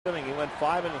He went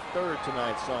 5 1/3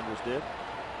 tonight, Saunders did.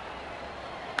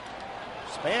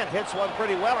 Span hits one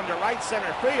pretty well into right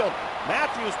center field.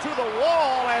 Matthews to the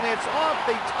wall, and it's off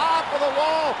the top of the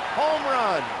wall. Home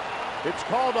run. It's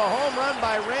called a home run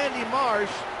by Randy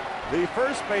Marsh. The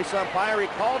first base umpire, he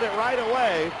called it right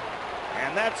away.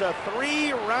 And that's a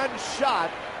 3-run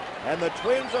shot, and the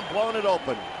Twins have blown it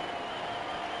open.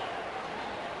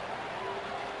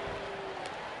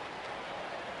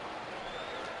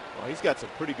 Well, he's got some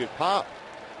pretty good pop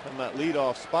from that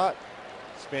leadoff spot.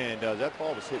 Span does. That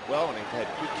ball was hit well, and he had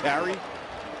a good carry.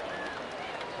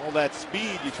 All that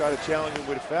speed, you try to challenge him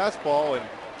with a fastball and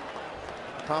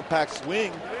compact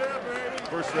swing.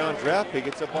 First round draft pick,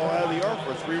 gets the ball out of the yard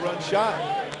for a 3-run shot.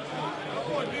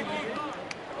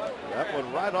 That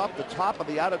one right off the top of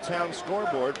the out-of-town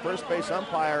scoreboard. First base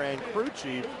umpire and crew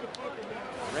chief,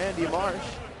 Randy Marsh,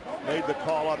 made the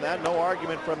call on that. No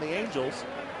argument from the Angels.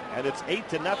 And it's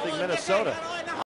 8-0 Minnesota.